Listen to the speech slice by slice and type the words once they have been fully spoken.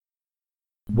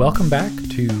Welcome back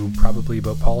to Probably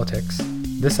About Politics.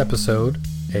 This episode,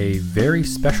 a very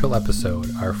special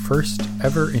episode, our first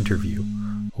ever interview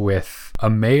with a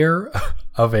mayor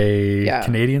of a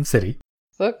Canadian city.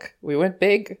 Look, we went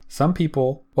big. Some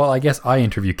people, well, I guess I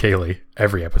interview Kaylee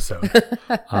every episode,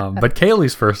 but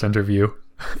Kaylee's first interview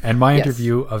and my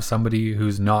interview of somebody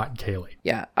who's not Kaylee.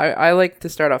 Yeah, I like to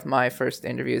start off my first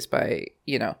interviews by,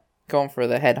 going for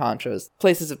the head honchos,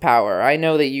 places of power. I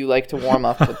know that you like to warm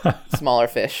up with smaller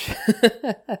fish.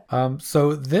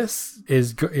 So this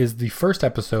is the first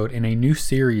episode in a new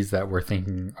series that we're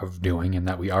thinking of doing and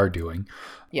that we are doing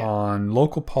on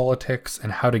local politics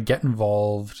and how to get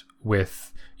involved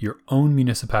with your own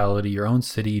municipality, your own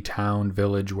city, town,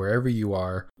 village, wherever you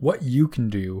are, what you can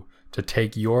do to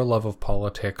take your love of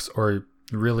politics, or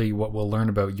really what we'll learn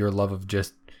about your love of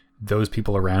just those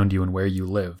people around you and where you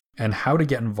live, and how to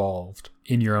get involved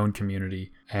in your own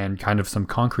community and kind of some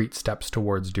concrete steps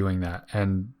towards doing that.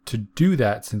 And to do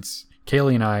that, since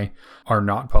Kaylee and I are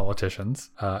not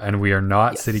politicians and we are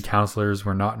not city councilors,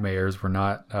 we're not mayors, we're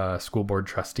not school board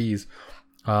trustees,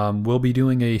 we'll be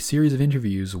doing a series of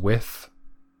interviews with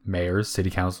mayors, city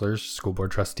councilors, school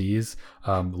board trustees,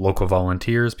 local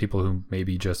volunteers, people who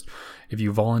maybe just, if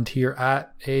you volunteer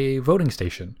at a voting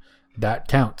station, that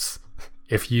counts.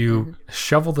 If you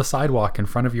shovel the sidewalk in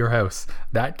front of your house,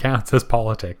 that counts as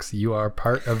politics. You are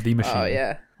part of the machine. Oh,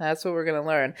 yeah. That's what we're going to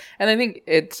learn. And I think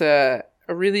it's a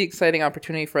really exciting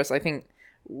opportunity for us. I think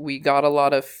we got a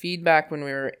lot of feedback when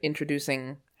we were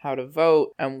introducing how to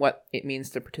vote and what it means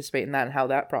to participate in that and how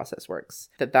that process works.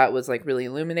 That was really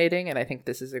illuminating. And I think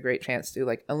this is a great chance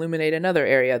to illuminate another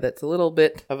area that's a little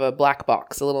bit of a black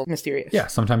box, a little mysterious. Yeah,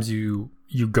 sometimes you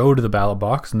go to the ballot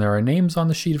box and there are names on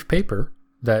the sheet of paper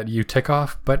that you tick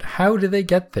off, but how do they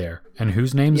get there? And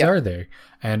whose names are they?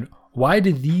 And why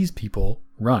did these people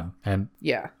run? And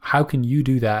how can you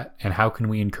do that? And how can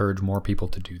we encourage more people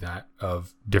to do that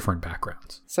of different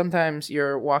backgrounds? Sometimes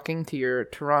you're walking to your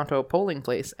Toronto polling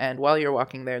place, and while you're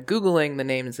walking there, Googling the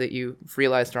names that you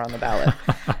realized are on the ballot.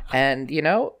 And,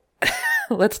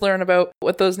 let's learn about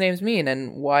what those names mean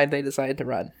and why they decided to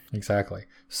run. Exactly.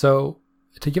 So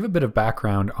to give a bit of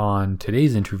background on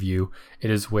today's interview, it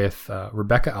is with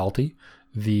Rebecca Alty,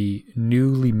 the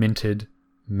newly minted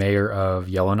mayor of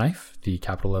Yellowknife, the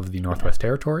capital of the Northwest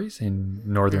Territories in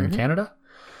northern Canada.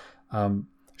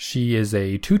 She is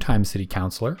a two-time city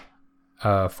councillor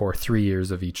for 3 years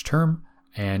of each term,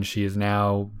 and she has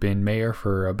now been mayor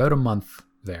for about a month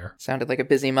there. Sounded like a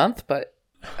busy month, but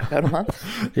about a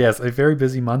month. Yes, a very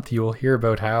busy month. You will hear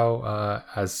about how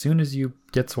as soon as you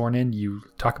get sworn in, you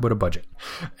talk about a budget.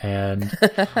 And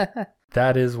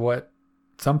that is what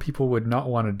some people would not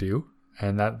want to do.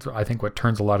 And that's, I think, what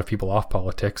turns a lot of people off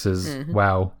politics is,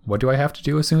 wow, what do I have to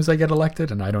do as soon as I get elected?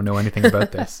 And I don't know anything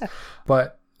about this.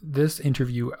 But this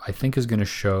interview, I think, is going to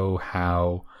show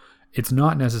how it's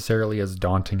not necessarily as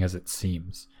daunting as it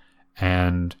seems.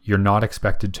 And you're not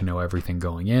expected to know everything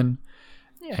going in.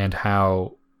 And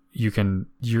how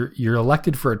you're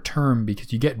elected for a term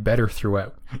because you get better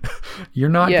throughout. You're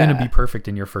not going to be perfect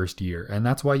in your first year, and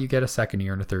that's why you get a second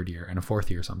year and a third year and a fourth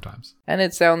year sometimes. And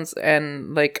it sounds,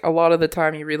 and a lot of the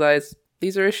time you realize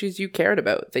these are issues you cared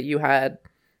about, that you had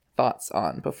thoughts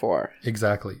on before.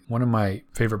 Exactly. One of my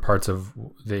favorite parts of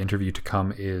the interview to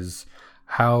come is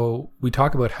how we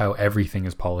talk about how everything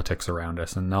is politics around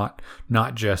us, and not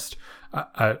just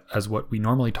as what we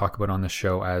normally talk about on the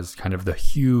show as kind of the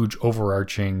huge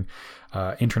overarching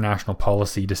international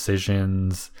policy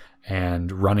decisions and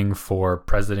running for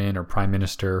president or prime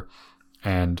minister,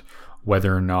 and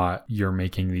whether or not you're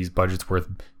making these budgets worth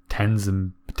tens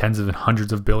and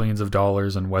hundreds of billions of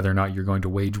dollars, and whether or not you're going to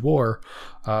wage war.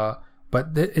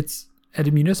 But it's at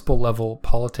a municipal level,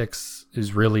 politics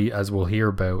is really, as we'll hear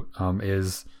about,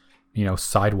 is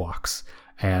sidewalks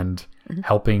and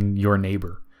helping your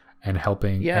neighbor. And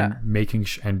helping and making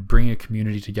and bringing a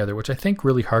community together, which I think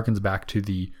really harkens back to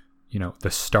the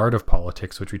start of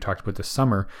politics, which we talked about this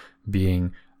summer,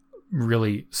 being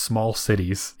really small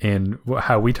cities in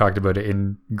how we talked about it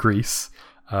in Greece,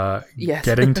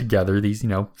 getting together, these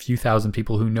few thousand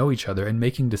people who know each other and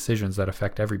making decisions that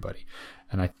affect everybody.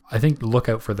 And I think look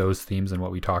out for those themes and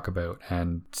what we talk about,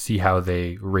 and see how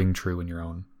they ring true in your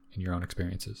own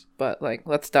experiences. But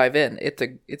let's dive in. It's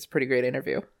a pretty great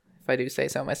interview, if I do say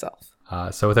so myself.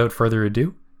 So without further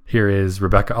ado, here is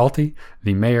Rebecca Alty,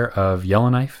 the mayor of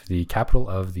Yellowknife, the capital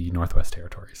of the Northwest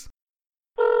Territories.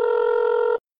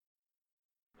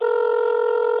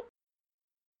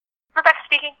 Rebecca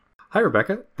speaking. Hi,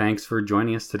 Rebecca. Thanks for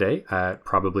joining us today at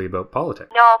Probably About Politics.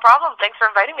 No problem. Thanks for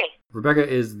inviting me. Rebecca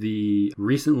is the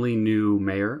recently new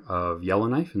mayor of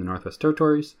Yellowknife in the Northwest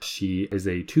Territories. She is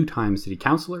a 2-time city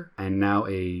councillor and now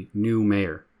a new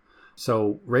mayor.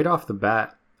 So right off the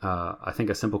bat, I think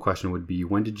a simple question would be,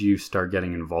 when did you start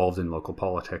getting involved in local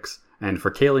politics? And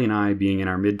for Kaylee and I, being in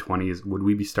our mid-20s, would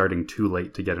we be starting too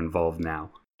late to get involved now?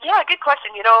 Yeah, good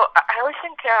question. I always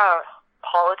think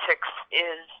politics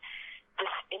is this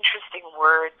interesting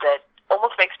word that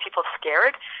almost makes people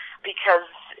scared because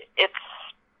it's,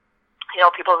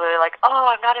 people are like,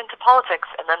 oh, I'm not into politics.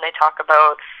 And then they talk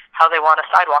about how they want a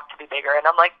sidewalk to be bigger. And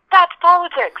I'm like, that's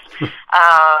politics.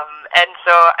 And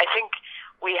so I think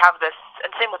we have this, and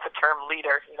same with the term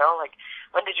leader, like,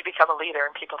 when did you become a leader?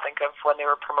 And people think of when they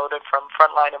were promoted from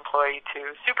frontline employee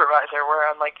to supervisor, where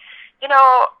I'm like,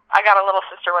 I got a little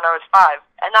sister when I was 5,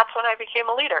 and that's when I became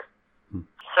a leader.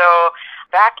 So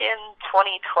back in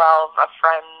 2012, a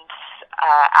friend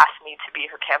asked me to be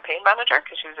her campaign manager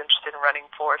because she was interested in running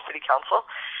for city council.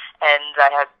 And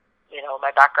I had,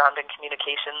 my background in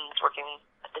communications, working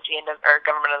at the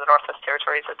Government of the Northwest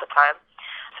Territories at the time.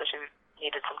 So she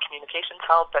needed some communications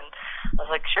help. And I was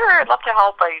like, sure, I'd love to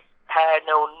help. I had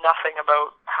know nothing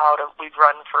about we'd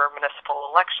run for a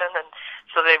municipal election. And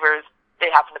so they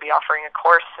happened to be offering a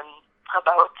course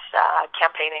about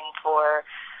campaigning for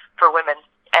women.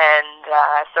 And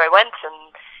so I went, and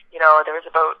there was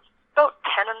about 10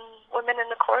 women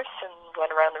in the course, and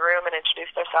went around the room and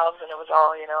introduced ourselves, and it was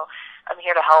all, I'm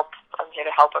here to help, I'm here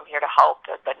to help, I'm here to help,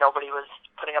 but nobody was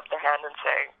putting up their hand and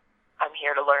saying, I'm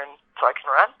here to learn so I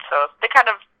can run. So they kind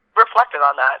of reflected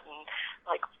on that, and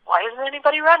like, why isn't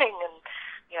anybody running? And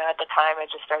at the time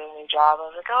I just started a new job. I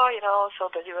was like,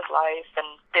 so busy with life,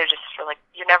 and they're just like,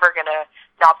 you're never gonna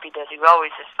not be busy. We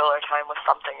always just fill our time with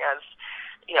something, as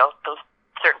those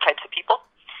certain types of people.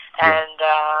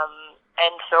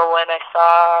 And so when I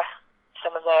saw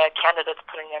some of the candidates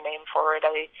putting their name forward,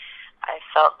 I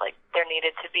felt like there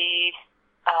needed to be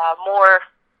more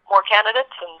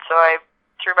candidates, and so I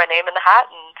threw my name in the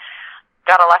hat and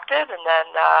got elected. And then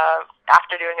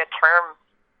after doing a term,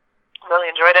 really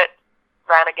enjoyed it,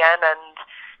 ran again, and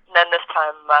then this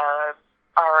time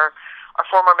our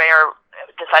former mayor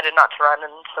decided not to run,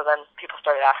 and so then people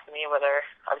started asking me whether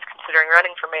I was considering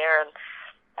running for mayor, and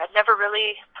I'd never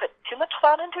really put too much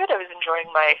thought into it. I was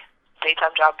enjoying my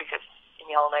daytime job because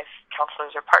in Yellowknife,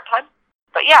 councillors are part-time.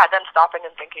 But yeah, then stopping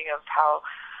and thinking of how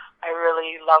I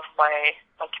really love my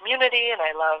community, and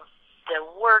I love the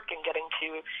work and getting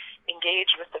to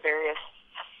engage with the various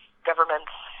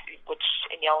governments, which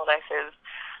in Yellowknife is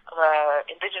the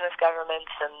Indigenous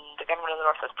governments and the Government of the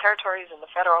Northwest Territories and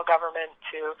the federal government,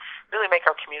 to really make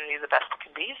our community the best it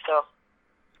can be. So,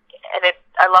 and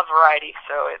I love variety,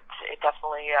 so it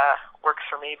definitely works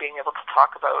for me, being able to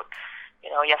talk about,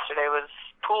 yesterday was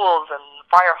pools and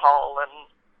fire hall and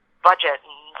budget,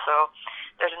 and so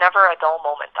there's never a dull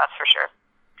moment, that's for sure.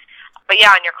 But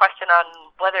yeah, on your question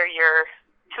on whether you're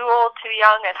too old, too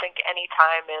young, I think any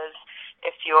time is,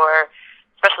 if you're,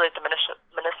 especially at the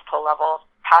municipal level,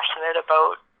 passionate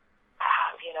about,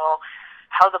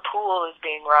 how the pool is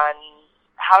being run,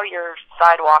 how your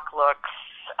sidewalk looks,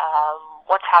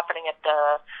 what's happening at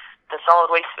the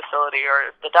solid waste facility,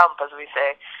 or the dump, as we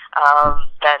say,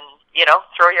 then,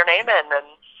 throw your name in, and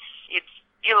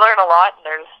you learn a lot, and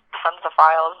there's tons of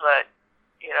files that,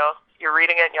 you're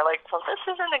reading it and you're like, well, this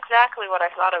isn't exactly what I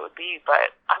thought it would be,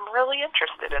 but I'm really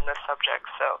interested in this subject,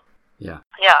 so. Yeah.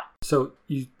 So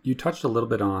you touched a little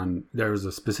bit on, there was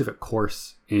a specific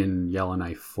course in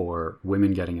Yellowknife for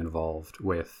women getting involved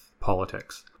with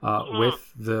politics.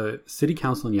 With the city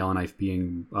council in Yellowknife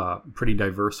being pretty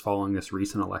diverse following this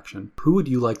recent election, who would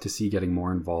you like to see getting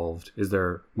more involved? Is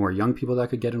there more young people that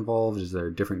could get involved? Is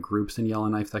there different groups in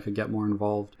Yellowknife that could get more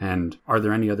involved? And are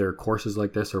there any other courses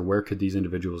like this, or where could these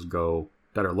individuals go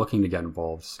that are looking to get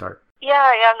involved start?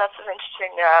 Yeah, that's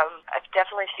interesting. I've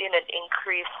definitely seen an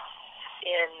increase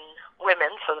in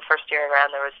women. So the first year I ran,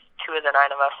 there was 2 of the 9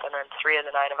 of us, and then 3 of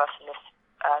the 9 of us in this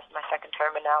my second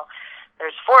term, and now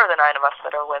there's 4 of the 9 of us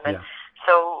that are women. Yeah.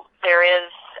 So there is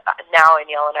now in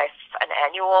Yellowknife an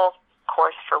annual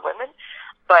course for women.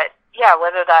 But yeah,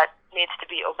 whether that needs to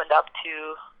be opened up to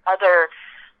other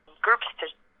groups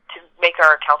to make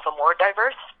our council more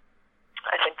diverse,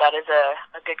 I think that is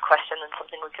a good question and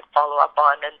something we could follow up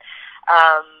on.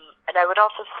 And I would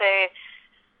also say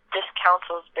this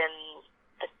council has been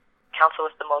the council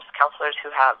with the most councillors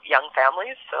who have young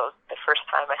families. So the first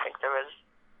time, I think there was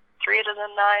 3 of the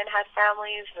 9 had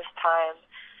families. This time,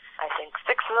 I think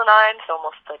 6 of the 9, so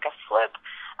almost like a flip.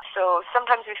 So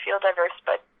sometimes we feel diverse,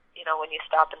 but when you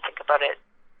stop and think about it,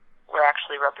 we're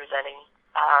actually representing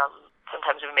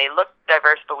sometimes we may look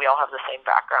diverse, but we all have the same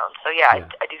background. So yeah.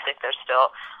 I do think there's still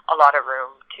a lot of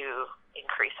room to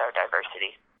increase our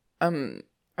diversity.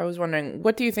 I was wondering,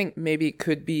 what do you think maybe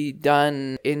could be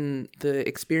done in the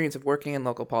experience of working in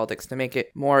local politics to make it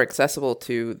more accessible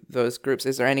to those groups?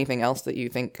 Is there anything else that you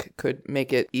think could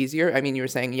make it easier? I mean, you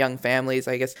were saying young families,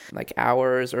 I guess, like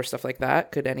hours or stuff like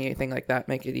that. Could anything like that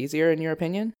make it easier, in your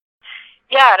opinion?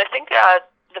 Yeah, and I think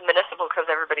the municipal,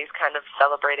 because everybody's kind of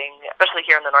celebrating, especially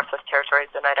here in the Northwest Territories,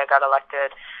 the night I got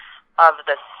elected, of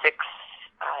the 6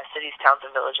 cities, towns,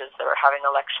 and villages that were having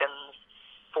elections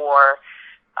for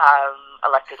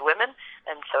elected women.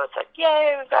 And so it's like,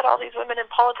 yay, we've got all these women in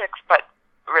politics, but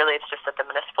really it's just at the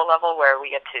municipal level where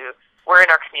we're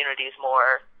in our communities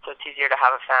more, so it's easier to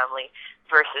have a family,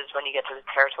 versus when you get to the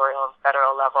territorial and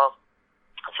federal level.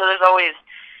 So there's always,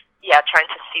 trying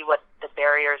to see what the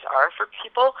barriers are for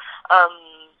people.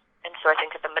 And so I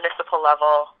think at the municipal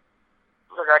level,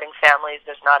 regarding families,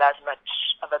 there's not as much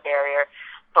of a barrier.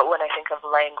 But when I think of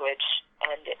language,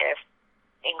 and if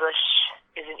English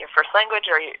isn't your first language,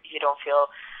 or you don't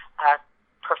feel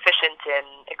proficient in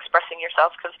expressing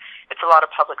yourself, because it's a lot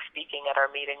of public speaking at our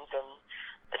meetings, and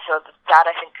so that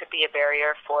I think could be a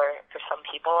barrier for some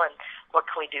people. And what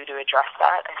can we do to address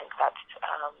that? I think that's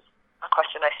a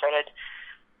question I started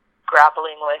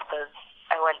grappling with as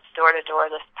I went door to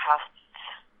door this past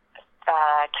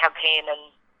campaign,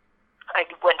 and I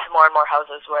went to more and more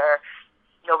houses where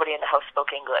nobody in the house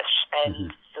spoke English,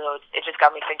 and so it just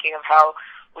got me thinking of how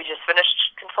we just finished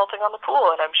consulting on the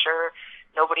pool, and I'm sure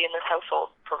nobody in this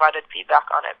household provided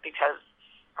feedback on it because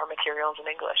our material's in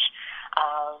English.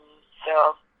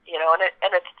 So,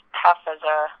 and it's tough as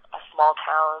a small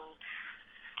town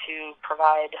to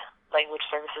provide language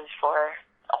services for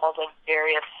all the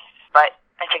various, but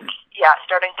I think,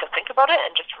 starting to think about it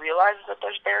and just realize that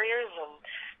there's barriers and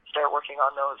start working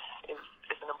on those is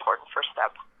an important first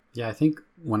step. Yeah, I think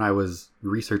when I was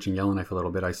researching Yellowknife a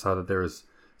little bit, I saw that there was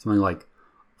something like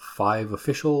 5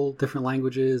 official different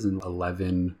languages and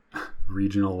 11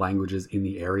 regional languages in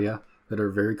the area that are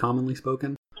very commonly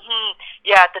spoken. Mm-hmm.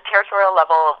 Yeah, at the territorial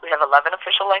level, we have 11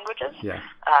 official languages. Yeah.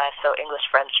 So English,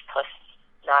 French, plus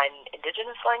 9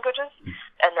 Indigenous languages.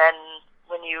 And then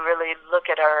when you really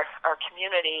look at our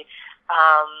community,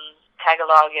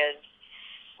 Tagalog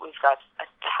we've got a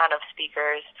ton of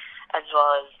speakers, as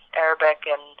well as Arabic,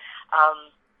 and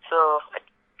so a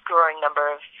growing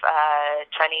number of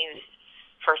Chinese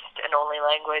first and only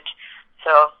language.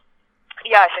 So,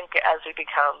 I think as we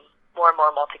become more and more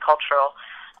multicultural,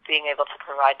 being able to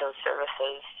provide those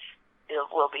services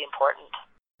will be important.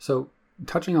 So,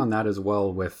 touching on that as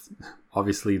well, with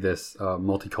obviously this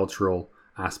multicultural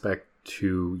aspect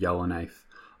to Yellowknife,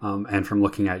 and from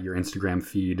looking at your Instagram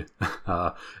feed,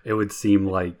 it would seem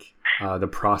like the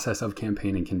process of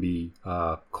campaigning can be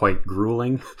quite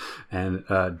grueling and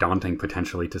daunting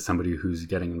potentially to somebody who's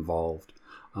getting involved.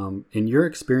 In your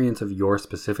experience of your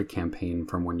specific campaign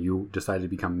from when you decided to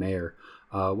become mayor,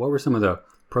 what were some of the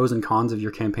pros and cons of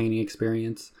your campaigning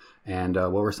experience, and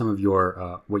what were some of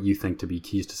your what you think to be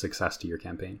keys to success to your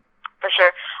campaign? For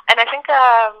sure. And I think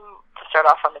to start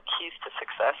off on the keys to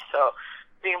success, so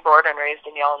being born and raised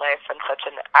in Yellowknife and such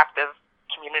an active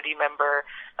community member,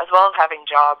 as well as having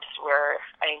jobs where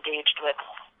I engaged with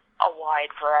a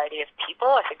wide variety of people,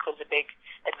 I think was a big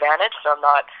advantage. So I'm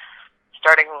not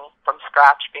starting from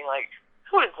scratch being like,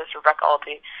 who is this Rebecca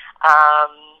Alty?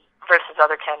 Versus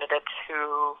other candidates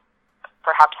who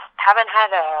perhaps haven't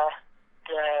had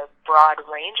the broad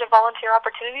range of volunteer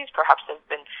opportunities. Perhaps they've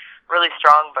been really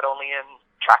strong, but only in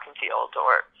track and field.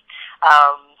 Or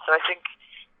so I think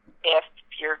if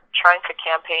you're trying to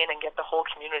campaign and get the whole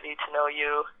community to know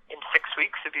you in 6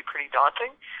 weeks, it'd be pretty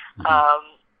daunting.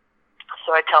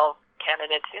 So I tell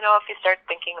candidates, if you start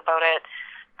thinking about it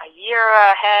a year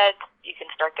ahead, you can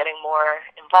start getting more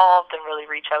involved and really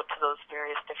reach out to those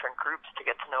various different groups to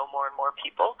get to know more and more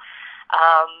people.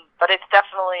 But it's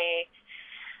definitely,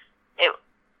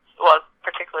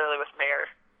 particularly with mayor,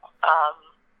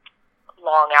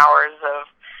 long hours of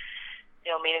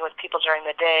meeting with people during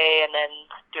the day, and then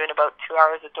doing about 2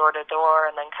 hours of door to door,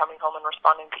 and then coming home and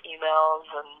responding to emails.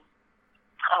 And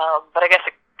but I guess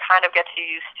it kind of gets you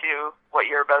used to what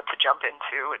you're about to jump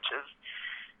into, which is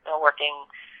working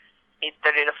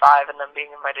 8:30 to 5, and then being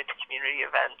invited to community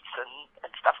events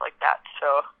and stuff like that.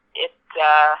 So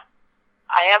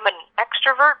I am an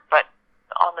extrovert, but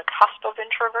on the cusp of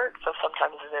introvert. So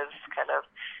sometimes it is kind of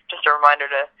just a reminder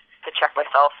to check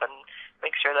myself and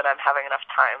make sure that I'm having enough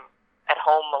time at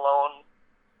home alone,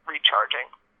 recharging.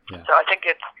 Yeah. So I think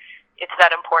it's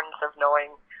that importance of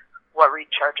knowing what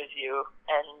recharges you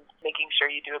and making sure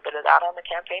you do a bit of that on the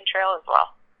campaign trail as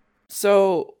well.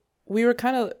 So we were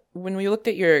kind of, when we looked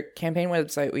at your campaign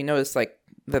website, we noticed like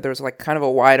that there was like kind of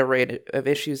a wide array of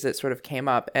issues that sort of came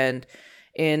up. And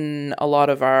in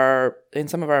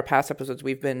some of our past episodes,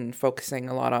 we've been focusing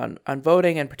a lot on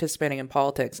voting and participating in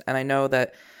politics. And I know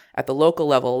that at the local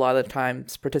level, a lot of the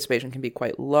times participation can be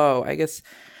quite low. I guess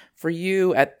for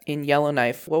you in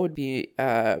Yellowknife, what would be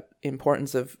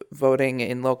importance of voting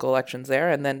in local elections there?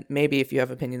 And then maybe if you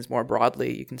have opinions more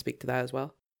broadly, you can speak to that as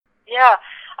well. Yeah,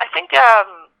 I think,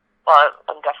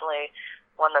 I'm definitely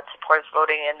one that supports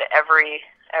voting in every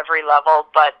level,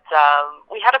 but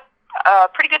we had a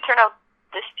pretty good turnout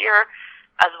this year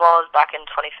as well as back in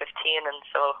 2015, and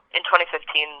so in 2015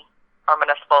 our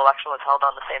municipal election was held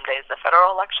on the same day as the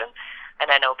federal election,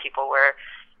 and I know people were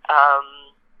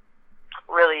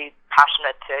really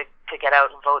passionate to get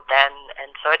out and vote then,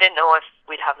 and so I didn't know if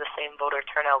we'd have the same voter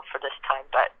turnout for this time,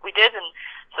 but we did, and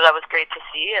so that was great to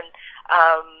see. And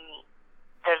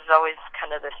there's always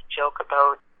kind of this joke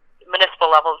about municipal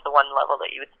level is the one level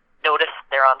that you would notice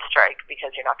they're on strike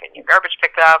because you're not getting your garbage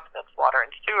picked up, that's water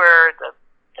and sewer, the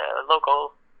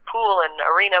local pool and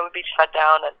arena would be shut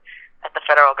down, and at the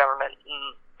federal government,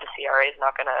 the CRA is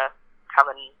not going to come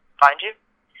and find you.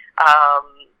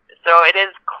 So it is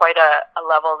quite a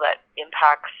level that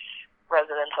impacts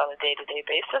residents on a day-to-day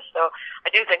basis. So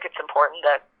I do think it's important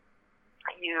that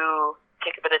you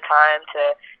take a bit of time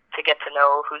to get to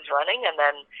know who's running and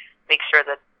then make sure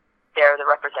that they're the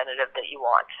representative that you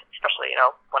want, especially,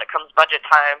 when it comes budget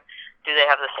time, do they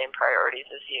have the same priorities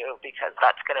as you? Because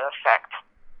that's going to affect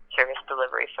service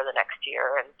delivery for the next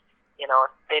year. And,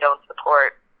 if they don't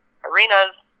support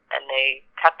arenas and they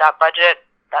cut that budget,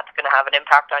 that's going to have an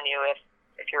impact on you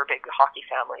if you're a big hockey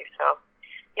family. So,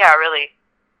 yeah, really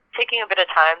taking a bit of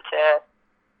time to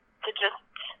just,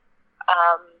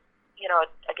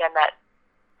 again, that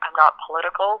I'm not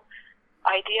political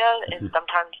idea, and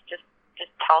sometimes just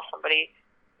tell somebody,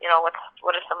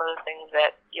 what are some of the things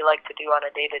that you like to do on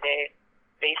a day-to-day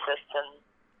basis,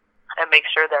 and make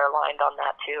sure they're aligned on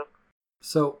that too.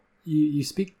 So you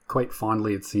speak quite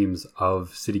fondly, it seems,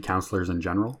 of city councillors in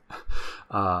general,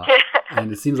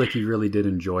 and it seems like you really did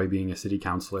enjoy being a city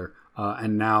councillor.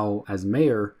 And now as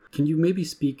mayor, can you maybe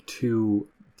speak to,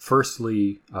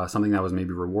 firstly, something that was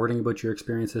maybe rewarding about your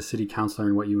experience as city councillor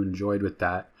and what you enjoyed with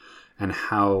that, and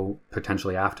how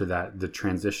potentially after that the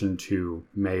transition to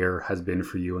mayor has been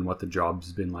for you and what the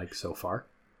job's been like so far,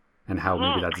 and how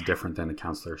maybe that's different than a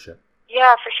councillorship?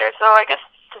 Yeah, for sure. So I guess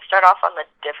to start off on the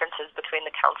differences between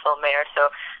the council and mayor.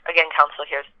 So again, council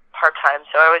here is part-time.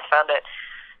 So I always found that,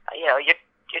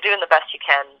 you're doing the best you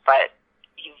can, but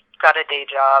you've got a day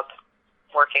job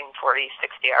working 40,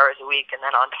 60 hours a week. And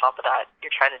then on top of that,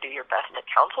 you're trying to do your best at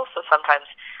council. So sometimes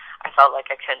I felt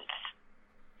like I couldn't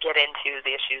get into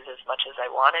the issues as much as I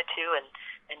wanted to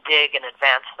and dig and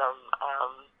advance them,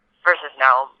 versus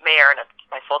now mayor, and it's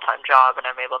my full-time job, and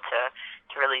I'm able to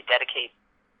really dedicate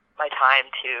my time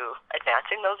to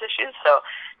advancing those issues. So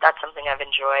that's something I've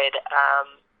enjoyed.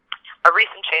 A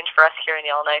recent change for us here in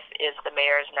Yellowknife is the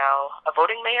mayor is now a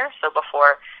voting mayor. So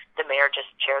before, the mayor just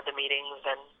chaired the meetings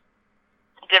and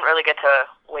didn't really get to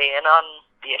weigh in on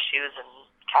the issues and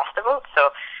cast a vote. So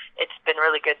it's been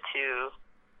really good to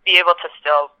be able to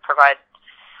still provide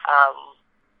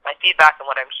my feedback and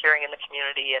what I'm hearing in the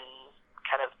community and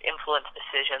kind of influence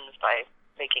decisions by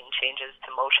making changes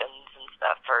to motions and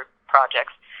stuff for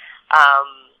projects.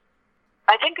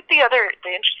 I think the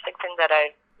interesting thing that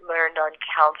I learned on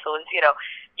council is,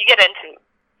 you get into,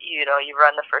 you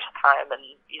run the first time and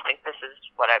you think this is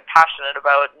what I'm passionate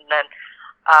about, and then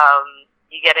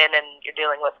you get in and you're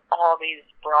dealing with all these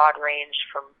broad range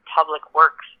from public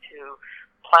works to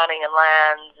planning and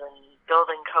lands and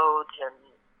building codes and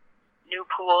new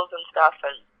pools and stuff,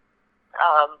 and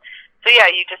so yeah,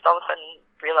 you just all of a sudden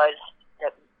realize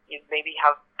that you maybe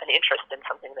have an interest in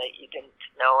something that you didn't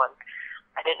know. And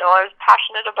I didn't know I was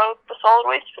passionate about the solid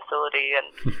waste facility, and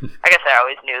I guess I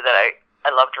always knew that I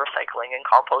loved recycling and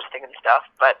composting and stuff,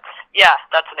 but yeah,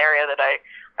 that's an area that I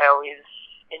always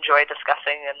enjoy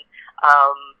discussing, and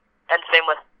same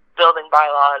with building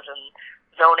bylaws and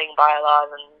zoning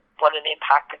bylaws and what an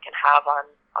impact it can have on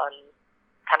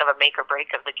kind of a make or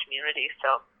break of the community.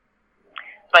 So,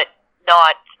 but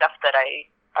not stuff that I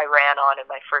ran on in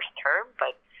my first term,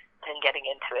 but then getting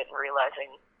into it and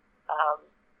realizing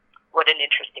what an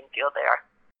interesting field they are.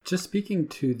 Just speaking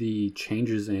to the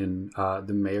changes in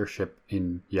the mayorship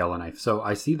in Yellowknife. So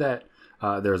I see that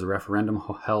there's a referendum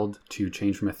held to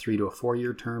change from a 3 to a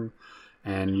 4-year term,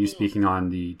 and you speaking on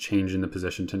the change in the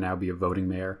position to now be a voting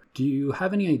mayor. Do you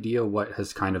have any idea what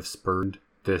has kind of spurred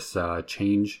this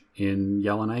change in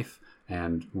Yellowknife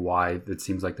and why it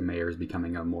seems like the mayor is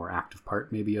becoming a more active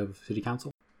part maybe of city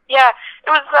council? Yeah,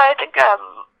 it was, I think,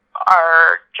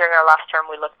 during our last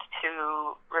term, we looked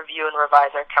to review and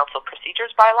revise our council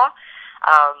procedures bylaw.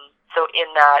 So in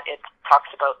that, it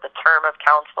talks about the term of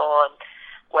council and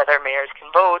whether mayors can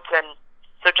vote. And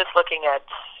so just looking at,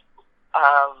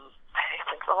 I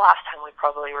think the last time we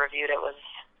probably reviewed it was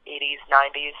 80s,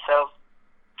 90s. So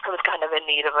it was kind of in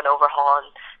need of an overhaul.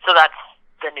 And so that's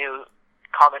the new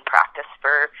common practice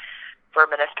for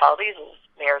municipalities is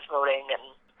mayors voting.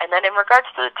 And then in regards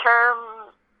to the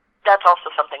term, that's also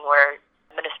something where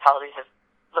municipalities have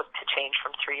looked to change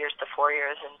from 3 years to 4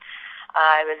 years. And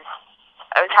I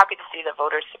was happy to see that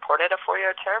voters supported a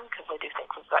 4-year term, because I do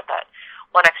think we've got that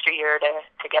one extra year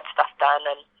to get stuff done.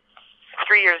 And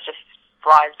 3 years just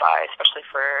flies by, especially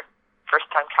for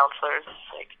first-time councillors.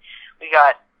 Like, we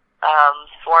got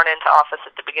sworn into office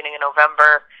at the beginning of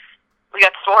November. We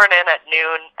got sworn in at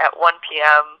noon. At 1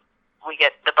 p.m., we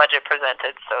get the budget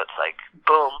presented. So it's like,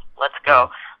 boom, let's go.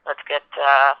 Let's get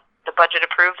the budget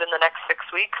approved in the next 6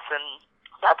 weeks. And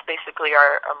that's basically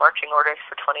our marching orders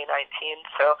for 2019.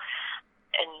 So,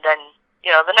 and then,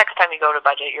 the next time you go to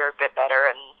budget, you're a bit better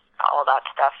and all that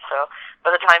stuff. So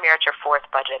by the time you're at your 4th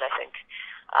budget, I think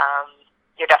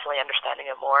you're definitely understanding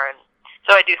it more. And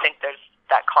so I do think there's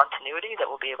that continuity that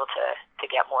we'll be able to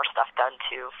get more stuff done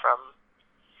too, from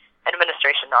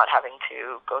administration not having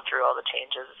to go through all the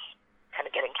changes, kind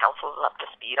of getting councils up to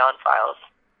speed on files.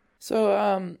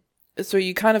 So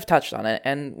you kind of touched on it,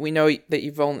 and we know that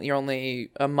you're only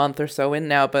a month or so in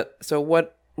now. But so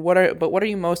what are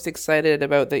you most excited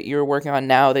about that you're working on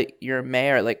now that you're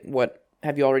mayor? Like, what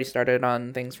have you already started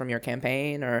on things from your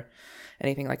campaign or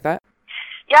anything like that?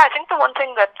 Yeah, I think the one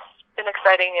thing that's been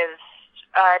exciting is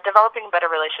developing a better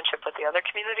relationship with the other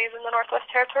communities in the Northwest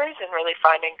Territories, and really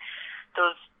finding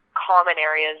those common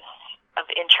areas of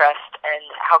interest and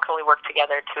how can we work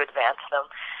together to advance them.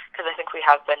 Because I think we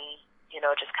have been,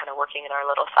 just kind of working in our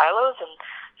little silos. And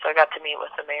so I got to meet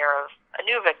with the mayor of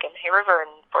Inuvik and Hay River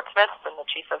and Fort Smith, and the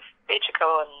chief of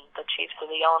Bechico, and the chiefs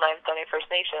of the Yellowknife Dene First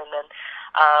Nation. And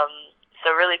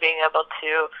so really being able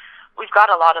to, we've got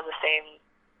a lot of the same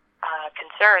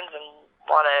concerns and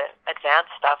want to advance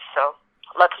stuff. So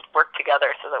let's work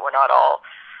together so that we're not all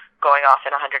going off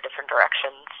in 100 different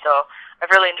directions. So I've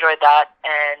really enjoyed that.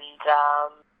 And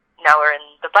now we're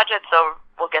in the budget, so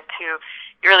you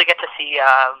really get to see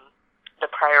the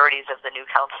priorities of the new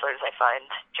councillors, I find,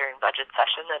 during budget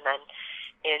session. And then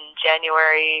in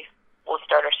January, we'll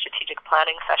start our strategic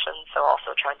planning session, so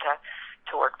also trying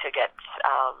to work to get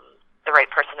the right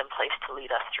person in place to lead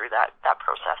us through that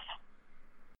process.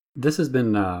 This has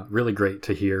been really great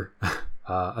to hear,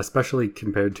 especially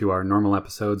compared to our normal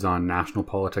episodes on national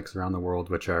politics around the world,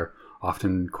 which are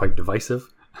often quite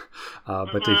divisive.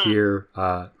 But to hear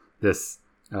this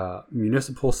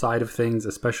municipal side of things,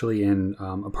 especially in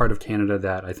a part of Canada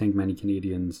that I think many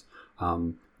Canadians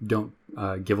don't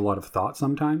give a lot of thought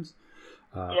sometimes.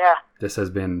 This has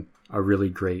been a really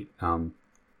great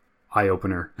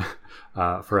eye-opener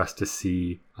for us to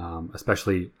see,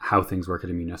 especially how things work at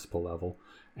a municipal level.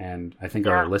 And I think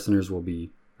our listeners will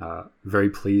be very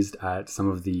pleased at some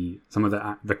of the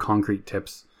concrete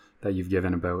tips that you've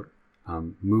given about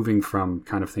moving from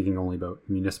kind of thinking only about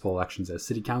municipal elections as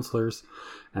city councillors.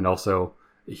 And also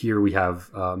here we have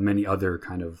many other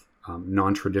kind of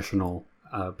non-traditional,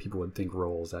 people would think,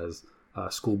 roles as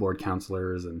school board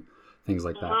councillors and things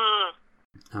like that.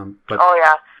 But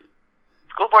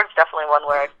school board is definitely one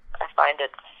where I find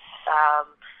it's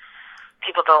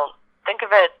people don't think of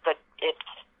it, but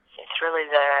it's really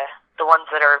the ones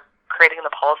that are creating the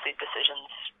policy decisions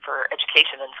for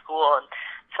education in school. And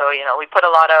so we put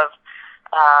a lot of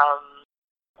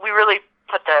we really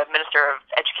put the Minister of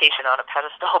Education on a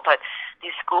pedestal, but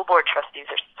these school board trustees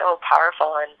are so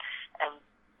powerful, and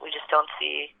we just don't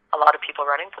see a lot of people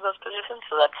running for those positions.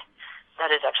 So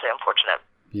that is actually unfortunate.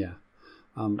 Yeah.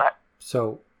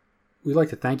 So we'd like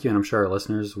to thank you, and I'm sure our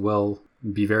listeners will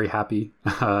be very happy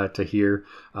to hear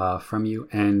from you.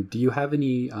 And do you have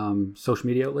any social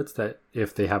media outlets that,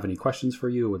 if they have any questions for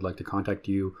you, would like to contact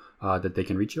you, that they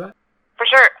can reach you at? For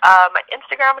sure. My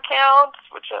Instagram account,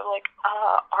 which is like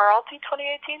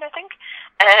RLT2018, I think,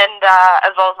 and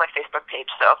as well as my Facebook page.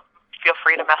 So feel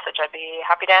free to message. I'd be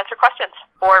happy to answer questions.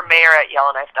 Or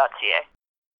mayor@yellowknife.ca.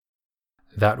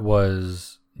 That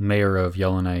was Mayor of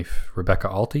Yellowknife, Rebecca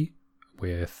Alty,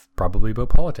 with Probably About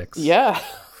Politics. Yeah.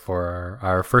 For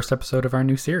our first episode of our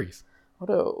new series. What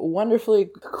a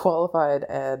wonderfully qualified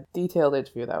and detailed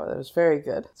interview that was. It was very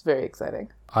good. It's very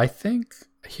exciting. I think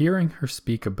hearing her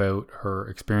speak about her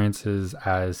experiences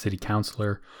as city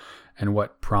councillor and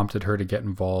what prompted her to get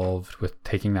involved with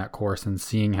taking that course and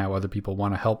seeing how other people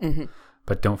want to help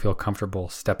but don't feel comfortable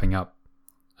stepping up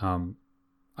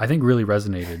I think really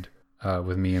resonated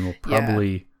with me and will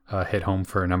probably hit home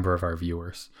for a number of our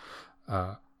viewers,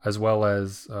 as well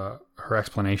as her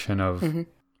explanation of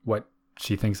what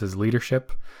she thinks is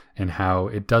leadership and how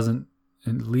it doesn't.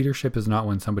 And leadership is not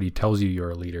when somebody tells you you're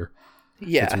a leader.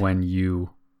 Yeah. It's when you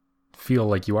feel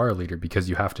like you are a leader because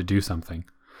you have to do something.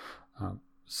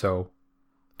 So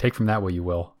take from that what you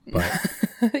will. But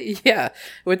yeah,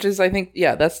 which is, I think,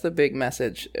 that's the big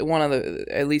message.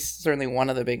 At least certainly one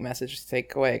of the big messages to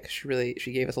take away, because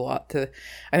she gave us a lot of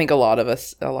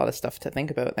stuff to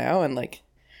think about now and like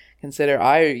consider.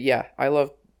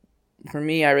 For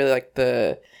me, I really like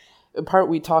the part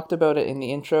we talked about it in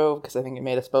the intro, because I think it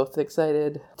made us both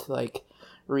excited to like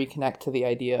reconnect to the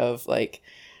idea of like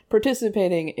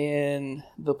participating in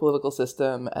the political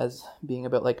system as being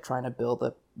about like trying to build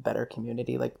a better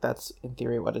community. Like that's in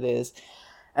theory what it is.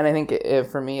 And I think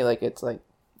for me, like it's like,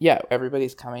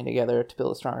 everybody's coming together to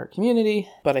build a stronger community.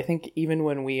 But I think even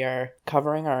when we are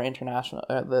covering our international,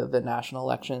 the national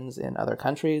elections in other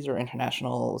countries or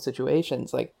international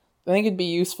situations, like I think it'd be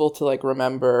useful to like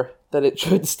remember that it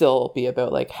should still be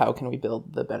about like how can we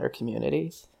build the better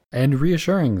communities. And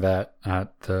reassuring that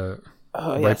at the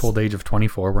ripe old age of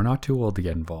 24, we're not too old to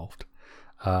get involved.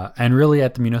 And really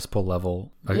at the municipal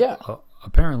level,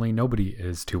 apparently nobody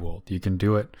is too old. You can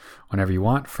do it whenever you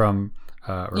want. From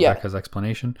Rebecca's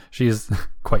explanation, she is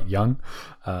quite young.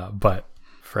 But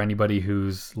for anybody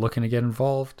who's looking to get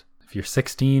involved, if you're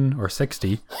 16 or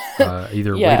 60,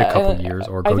 either wait a couple years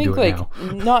or go do it now.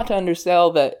 Not to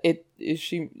undersell that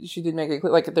she did make it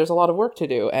clear, like there's a lot of work to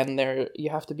do, and you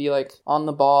have to be like on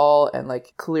the ball and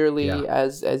like clearly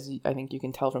as I think you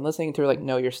can tell from listening to her, like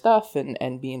know your stuff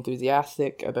and be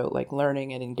enthusiastic about like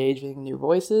learning and engaging new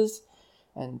voices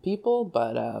and people,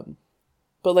 but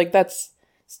like that's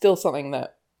still something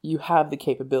that you have the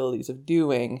capabilities of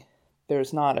doing.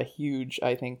 There's not a huge,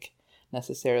 I think,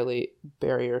 necessarily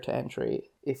barrier to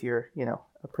entry if you're,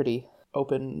 a pretty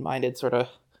open-minded, sort of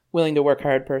willing to work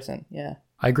hard person. Yeah.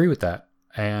 I agree with that.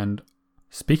 And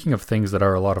speaking of things that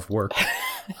are a lot of work,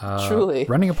 truly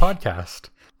running a podcast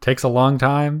takes a long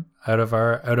time out of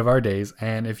our days.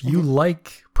 And if you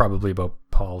like Probably About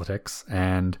Politics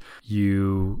and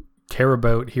you care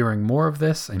about hearing more of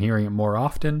this and hearing it more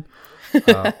often,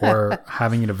 or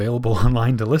having it available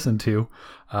online to listen to,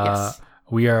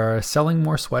 we are selling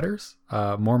more sweaters,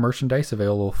 more merchandise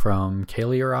available from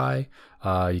Kaylee or I.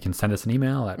 You can send us an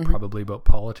email at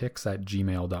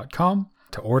probablyaboutpolitics@gmail.com.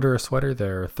 To order a sweater,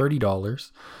 they're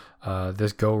 $30.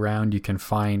 This go round, you can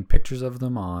find pictures of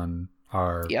them on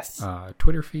our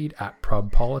Twitter feed at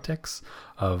ProbPolitics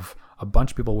of a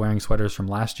bunch of people wearing sweaters from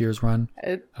last year's run.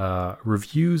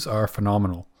 Reviews are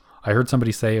phenomenal. I heard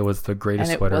somebody say it was the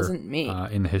greatest sweater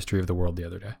in the history of the world the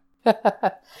other day.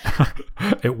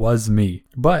 It was me.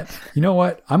 But you know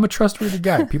what? I'm a trustworthy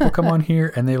guy. People come on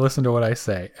here and they listen to what I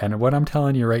say. And what I'm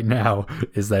telling you right now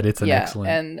is that it's an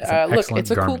excellent and look, it's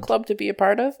a cool club to be a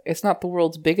part of. It's not the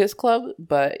world's biggest club,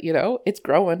 but it's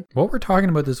growing. What we're talking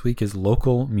about this week is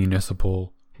local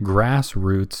municipal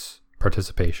grassroots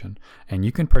participation. And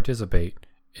you can participate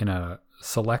in a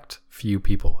select few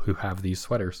people who have these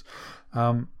sweaters.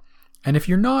 And if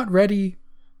you're not ready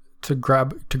to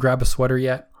grab a sweater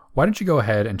yet, why don't you go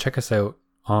ahead and check us out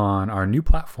on our new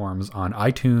platforms on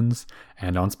iTunes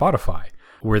and on Spotify.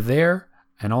 We're there,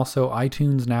 and also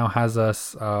iTunes now has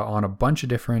us on a bunch of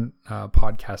different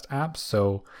podcast apps.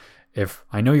 So if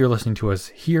I know you're listening to us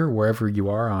here, wherever you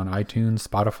are on iTunes,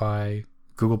 Spotify,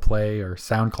 Google Play, or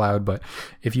SoundCloud, but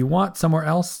if you want somewhere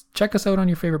else, check us out on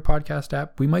your favorite podcast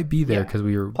app. We might be there because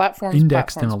we are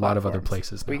indexed in a lot of other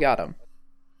places now. We got them.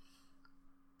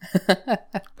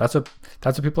 That's what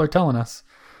people are telling us.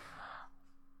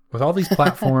 With all these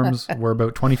platforms, we're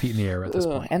about 20 feet in the air at this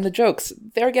point. And the jokes,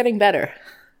 they're getting better.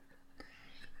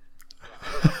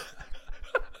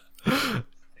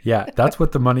 Yeah, that's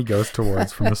what the money goes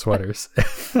towards from the sweaters.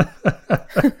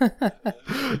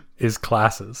 Is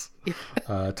classes.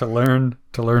 To learn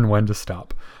when to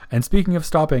stop. And speaking of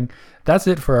stopping, that's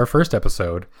it for our first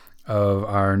episode of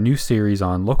our new series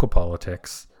on local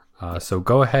politics. So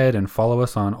go ahead and follow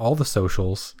us on all the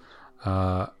socials.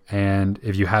 And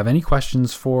if you have any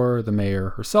questions for the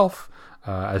mayor herself,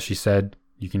 as she said,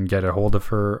 you can get a hold of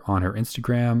her on her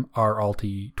Instagram,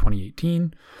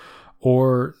 ralti2018,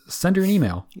 or send her an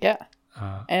email. Yeah.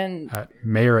 At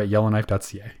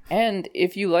mayor@yellowknife.ca. And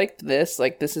if you liked this,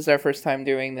 like this is our first time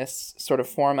doing this sort of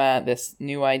format, this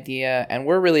new idea, and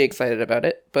we're really excited about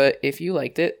it. But if you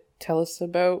liked it, tell us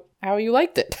about how you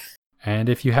liked it. And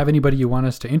if you have anybody you want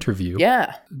us to interview,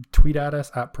 tweet at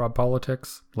us at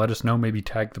ProbPolitics. Let us know, maybe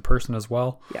tag the person as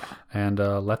well. Yeah. And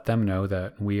let them know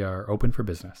that we are open for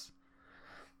business.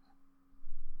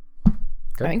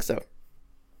 Good. I think so.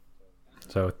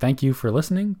 So thank you for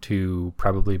listening to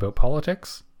Probably About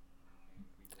Politics.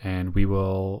 And we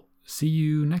will see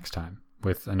you next time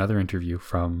with another interview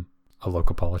from a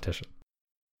local politician.